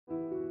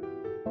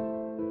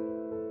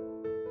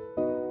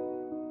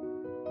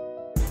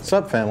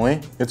Sup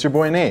family, it's your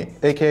boy Nate,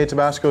 aka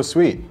Tabasco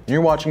Sweet, and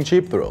you're watching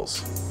Cheap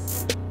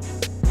Thrills.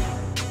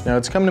 Now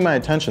it's come to my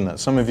attention that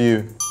some of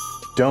you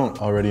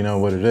don't already know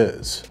what it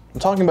is. I'm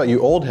talking about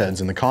you old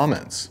heads in the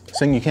comments,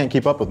 saying you can't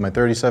keep up with my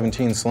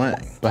 3017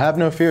 slang. But have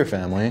no fear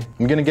family,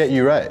 I'm gonna get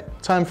you right.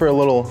 Time for a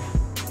little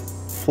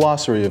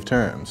flossery of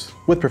terms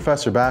with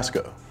Professor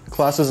Basco.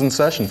 Class is in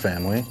session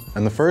family,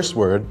 and the first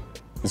word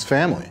is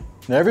family.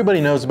 Now everybody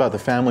knows about the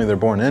family they're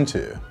born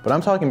into, but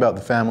I'm talking about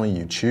the family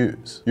you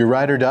choose. Your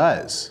ride or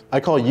dies.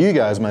 I call you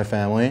guys my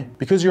family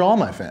because you're all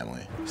my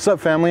family. Sup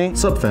family?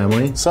 Sup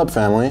family? Sup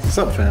family?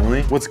 Sup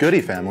family? What's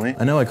goody family?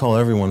 I know I call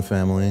everyone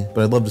family,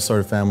 but I'd love to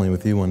start a family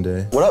with you one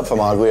day. What up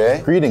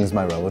famaglie? Greetings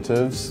my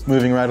relatives.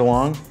 Moving right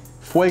along.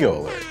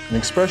 Fuego alert, an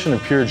expression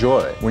of pure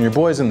joy when your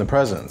boy's in the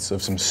presence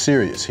of some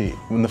serious heat.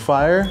 When the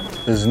fire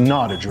is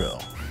not a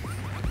drill.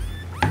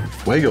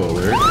 Fuego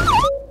alert.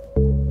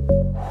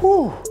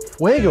 Whew.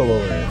 Fuego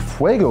alert.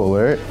 Fuego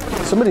alert.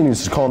 Somebody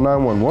needs to call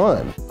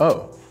 911.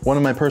 Oh, one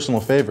of my personal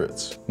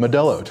favorites,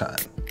 Modelo time.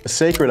 A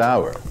sacred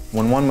hour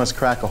when one must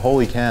crack a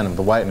holy can of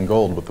the white and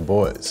gold with the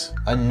boys.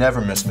 I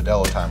never miss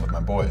Modelo time with my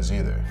boys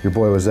either. Your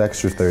boy was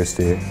extra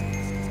thirsty.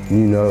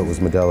 You know it was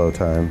Modelo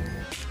time.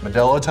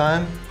 Modelo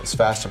time is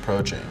fast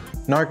approaching.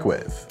 Narc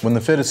wave. When the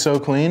fit is so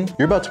clean,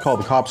 you're about to call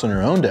the cops on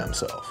your own damn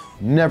self.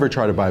 Never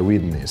try to buy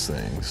weed in these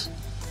things.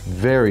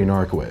 Very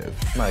narc wave.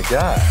 My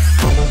God.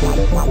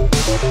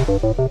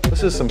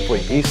 This is some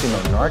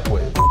fueguísimo narc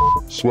wave.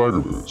 Swagger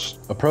boost.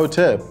 A pro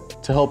tip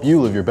to help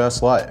you live your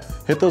best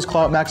life. Hit those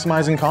clout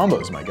maximizing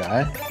combos, my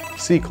guy.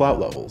 See clout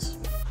levels.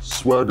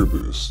 Swagger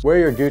boost. Wear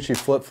your Gucci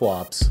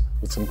flip-flops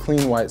with some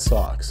clean white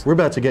socks. We're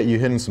about to get you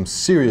hitting some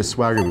serious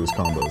swagger boost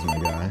combos, my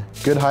guy.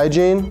 Good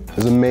hygiene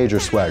is a major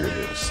swagger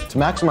boost. To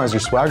maximize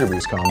your swagger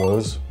boost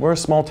combos, wear a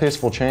small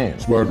tasteful chain.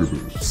 Swagger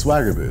boost.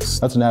 Swagger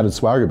boost. That's an added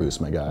swagger boost,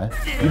 my guy.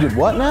 You did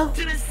what now?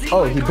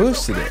 Oh, he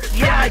boosted it.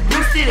 Yeah, I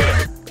boosted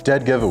it.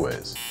 Dead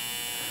giveaways.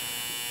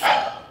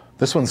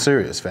 This one's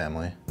serious,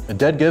 family. A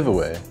dead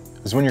giveaway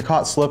is when you're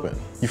caught slipping.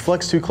 You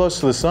flex too close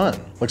to the sun,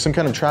 like some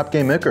kind of trap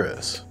game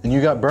Icarus, and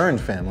you got burned,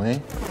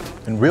 family.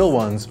 And real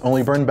ones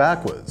only burn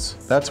backwards.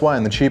 That's why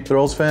in the Cheap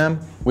Thrills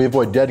fam, we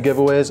avoid dead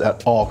giveaways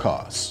at all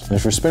costs. And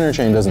if your spinner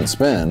chain doesn't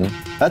spin,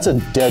 that's a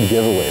dead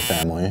giveaway,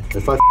 family.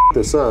 If I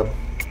this up,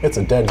 it's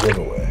a dead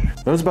giveaway.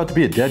 That was about to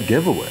be a dead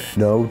giveaway.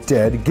 no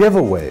dead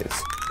giveaways.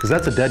 Because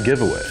that's a dead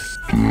giveaway.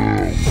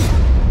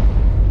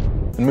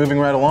 And moving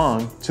right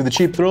along to the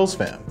Cheap Thrills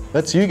fam.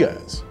 That's you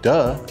guys.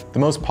 Duh. The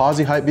most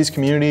posy hypebeast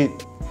community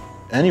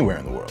anywhere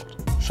in the world.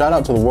 Shout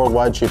out to the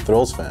worldwide Cheap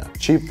Thrills fam.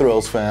 Cheap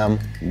Thrills fam,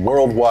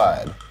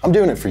 worldwide. I'm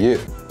doing it for you.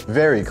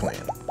 Very clean.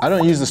 I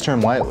don't use this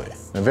term lightly.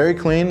 Now, very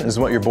clean is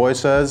what your boy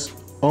says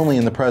only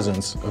in the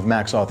presence of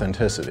max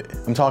authenticity.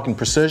 I'm talking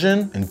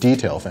precision and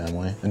detail,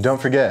 family. And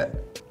don't forget,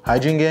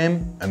 hygiene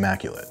game,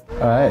 immaculate.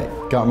 All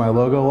right, got my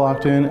logo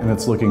locked in and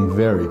it's looking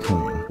very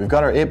clean. We've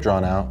got our ape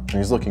drawn out and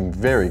he's looking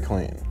very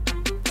clean.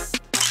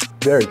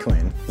 Very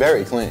clean.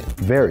 Very clean.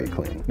 Very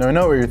clean. Now I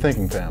know what you're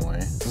thinking, family.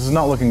 This is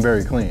not looking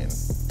very clean.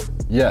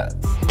 Yet.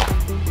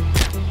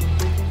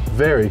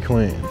 Very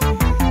clean.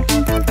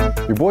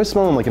 Your boy's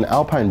smelling like an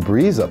alpine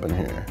breeze up in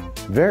here.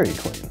 Very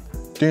clean.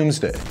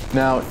 Doomsday.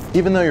 Now,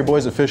 even though your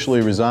boy's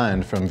officially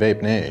resigned from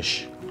Vape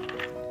Nation,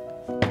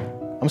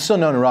 I'm still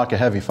known to rock a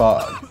heavy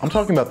fog. I'm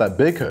talking about that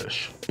big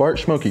kush. Bart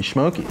Schmokey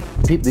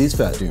Schmokey. Peep these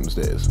fat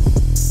doomsdays.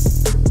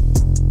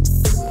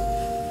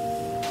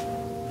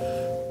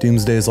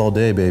 Doomsdays all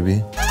day,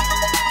 baby.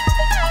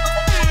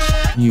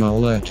 You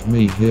let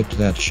me hit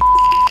that sh.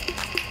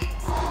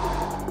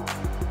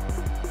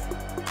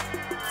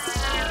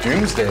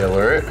 Doomsday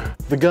alert.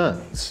 The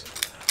guns.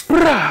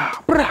 Brah,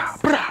 brah,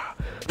 brah.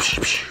 Psh,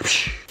 psh,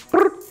 psh.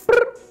 Brr,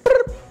 brr,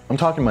 brr. I'm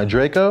talking my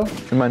Draco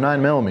and my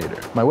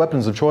 9mm, my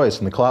weapons of choice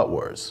in the clout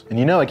wars. And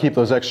you know I keep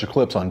those extra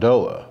clips on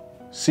Dolo.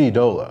 See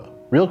Dolo.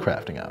 Real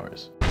crafting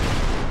hours.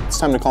 It's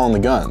time to call in the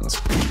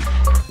guns.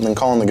 And then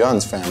call in the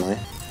guns, family.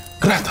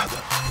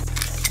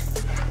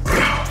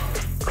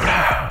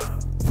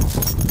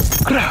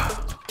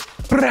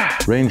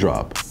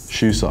 Raindrop,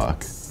 shoe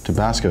sock,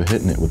 Tabasco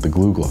hitting it with the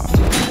glue glock.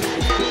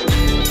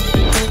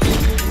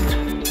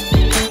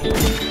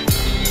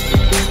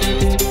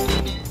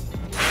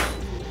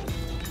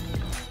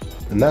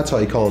 And that's how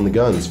you call in the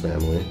guns,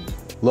 family.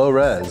 Low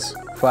res,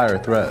 fire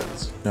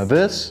threads. Now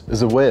this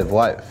is a way of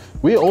life.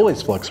 We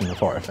always flex from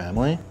afar,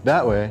 family.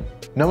 That way,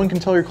 no one can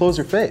tell your clothes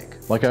are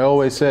fake. Like I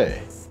always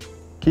say,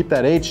 keep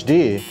that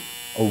HD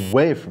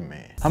away from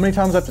me. How many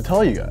times do I have to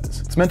tell you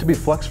guys? It's meant to be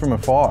flex from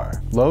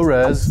afar. Low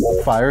res,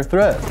 fire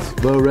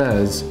threads. Low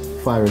res,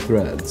 fire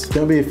threads.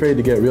 Don't be afraid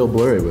to get real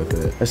blurry with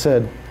it. I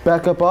said,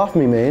 back up off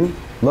me, man.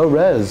 Low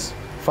res,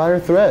 fire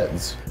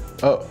threads.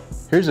 Oh,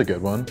 here's a good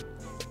one.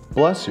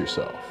 Bless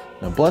yourself.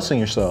 Now, blessing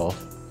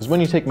yourself is when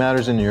you take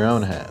matters into your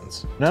own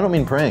hands. And I don't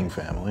mean praying,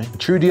 family. A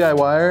true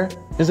DIYer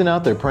isn't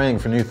out there praying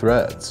for new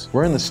threads.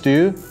 We're in the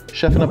stew,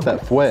 chefing up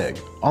that fueg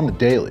on the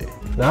daily.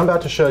 Now I'm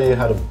about to show you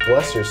how to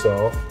bless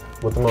yourself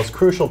with the most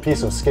crucial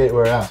piece of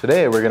skatewear out.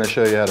 Today we're gonna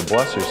show you how to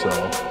bless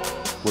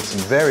yourself with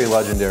some very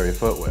legendary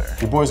footwear.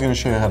 Your boy's gonna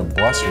show you how to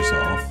bless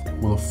yourself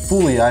with a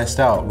fully iced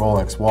out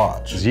Rolex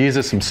watch.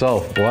 Jesus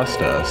himself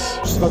blessed us.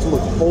 She's about to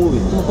look holy.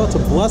 I'm about to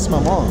bless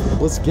my mom.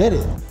 Let's get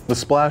it. The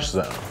splash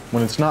zone,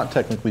 when it's not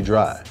technically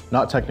dry.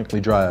 Not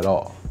technically dry at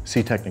all.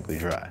 See technically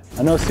dry.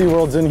 I know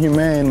SeaWorld's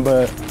inhumane,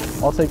 but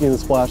I'll take you to the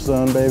splash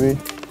zone, baby.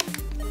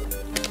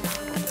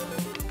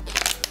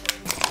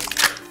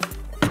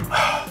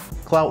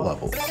 Clout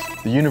levels,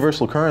 the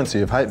universal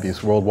currency of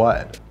hypebeasts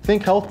worldwide.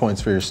 Think health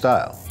points for your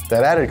style.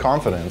 That added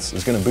confidence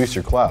is gonna boost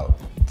your clout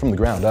from the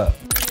ground up.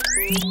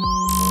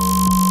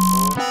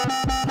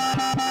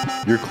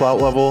 Your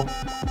clout level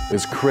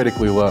is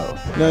critically low.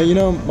 Now, you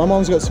know, my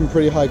mom's got some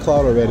pretty high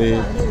clout already,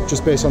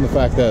 just based on the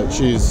fact that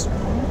she's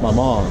my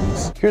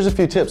mom's. Here's a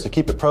few tips to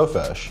keep it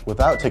profesh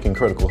without taking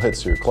critical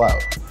hits to your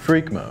clout.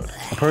 Freak mode,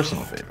 a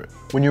personal favorite.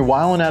 When you're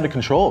wilding out of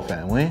control,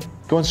 family,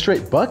 going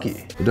straight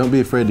Bucky. But don't be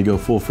afraid to go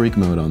full freak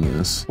mode on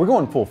this. We're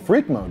going full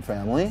freak mode,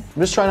 family.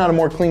 I'm just trying out a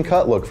more clean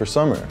cut look for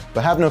summer.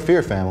 But have no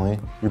fear, family.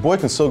 Your boy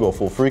can still go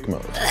full freak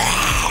mode.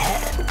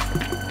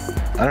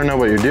 I don't know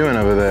what you're doing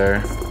over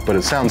there, but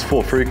it sounds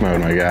full freak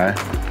mode, my guy.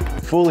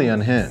 Fully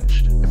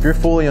unhinged. If you're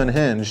fully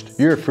unhinged,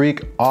 you're a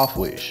freak off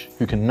leash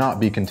who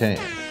cannot be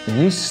contained. And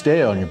you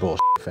stay on your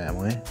bullshit,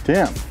 family.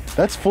 Damn,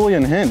 that's fully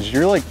unhinged.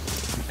 You're like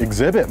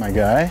Exhibit, my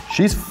guy.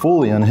 She's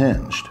fully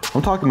unhinged.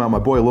 I'm talking about my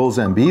boy Lil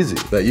Zambezi.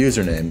 That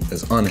username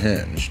is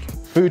unhinged.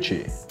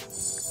 Fucci.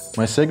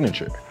 My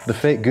signature. The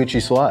fake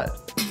Gucci slide.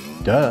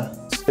 Duh.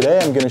 Today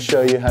I'm gonna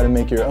show you how to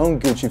make your own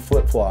Gucci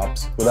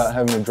flip-flops without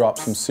having to drop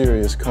some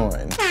serious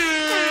coin.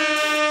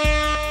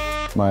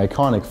 My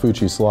iconic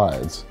Fucci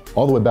slides,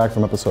 all the way back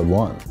from episode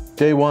 1.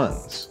 Day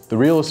ones. The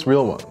realest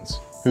real ones.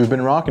 Who've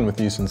been rocking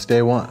with you since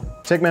day one.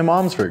 Take my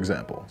moms, for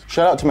example.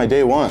 Shout out to my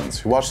day ones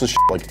who watch this shit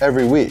like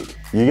every week.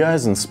 You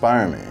guys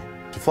inspire me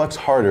to flex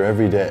harder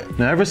every day.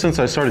 Now, ever since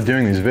I started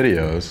doing these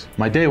videos,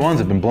 my day ones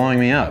have been blowing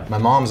me up. My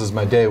mom's is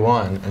my day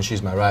one, and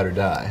she's my ride or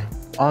die.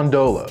 On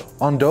dolo.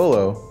 On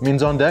dolo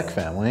means on deck,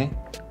 family,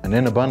 and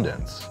in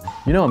abundance.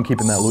 You know I'm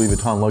keeping that Louis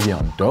Vuitton logie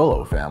on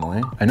dolo,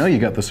 family. I know you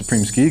got the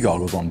Supreme ski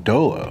goggles on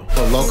dolo.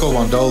 The Loco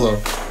on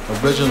dolo,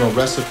 original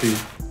recipe.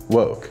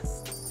 Woke.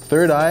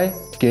 Third eye,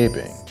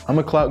 gaping. I'm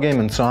a clout game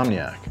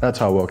insomniac. That's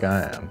how woke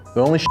I am.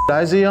 The only shit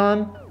I see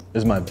on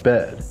is my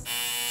bed.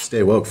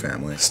 Stay woke,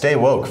 family. Stay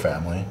woke,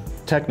 family.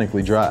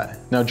 Technically dry.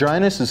 Now,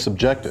 dryness is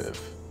subjective,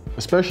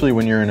 especially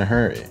when you're in a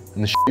hurry.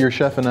 And the shit you're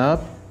chefing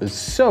up is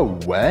so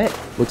wet.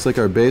 Looks like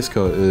our base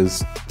coat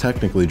is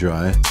technically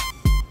dry.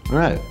 All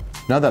right,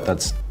 now that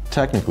that's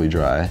technically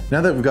dry,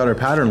 now that we've got our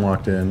pattern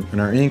locked in and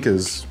our ink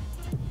is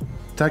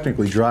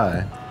technically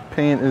dry,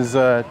 paint is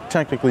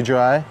technically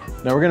dry.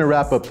 Now we're gonna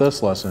wrap up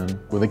this lesson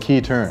with a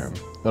key term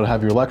that'll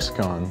have your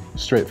lexicon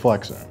straight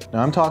flexing.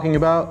 Now I'm talking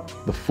about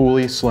the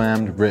fully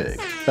slammed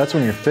rig. That's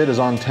when your fit is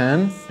on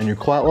 10 and your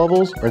clout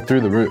levels are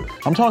through the roof.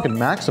 I'm talking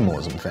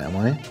maximalism,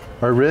 family.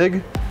 Our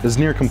rig is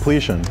near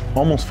completion,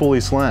 almost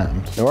fully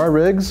slammed. Now our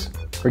rigs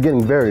are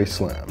getting very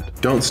slammed.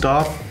 Don't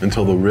stop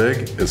until the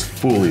rig is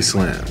fully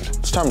slammed.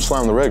 It's time to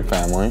slam the rig,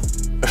 family.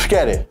 Let's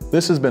get it.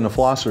 This has been a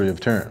flossery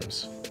of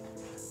terms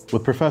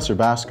with Professor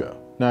Basco.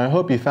 Now I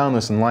hope you found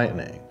this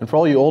enlightening. And for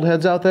all you old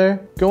heads out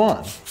there, go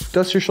on,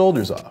 dust your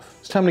shoulders off.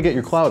 It's time to get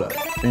your clout up,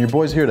 and your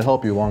boy's here to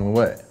help you along the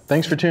way.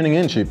 Thanks for tuning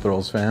in, Cheap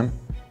Thrills fam.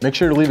 Make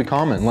sure to leave a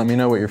comment and let me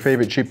know what your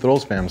favorite Cheap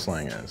Thrills fam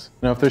slang is.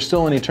 Now if there's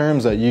still any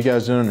terms that you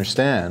guys don't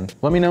understand,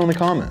 let me know in the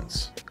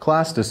comments.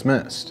 Class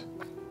dismissed.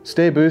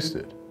 Stay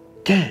boosted.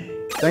 Gang!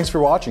 Thanks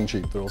for watching,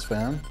 Cheap Thrills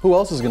fam. Who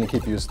else is gonna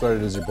keep you as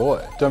threaded as your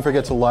boy? Don't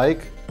forget to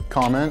like,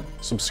 comment,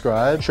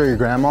 subscribe, show your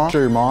grandma, show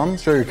your mom,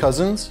 show your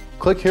cousins.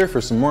 Click here for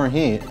some more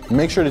heat, and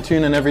make sure to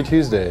tune in every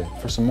Tuesday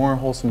for some more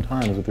wholesome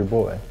times with your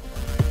boy.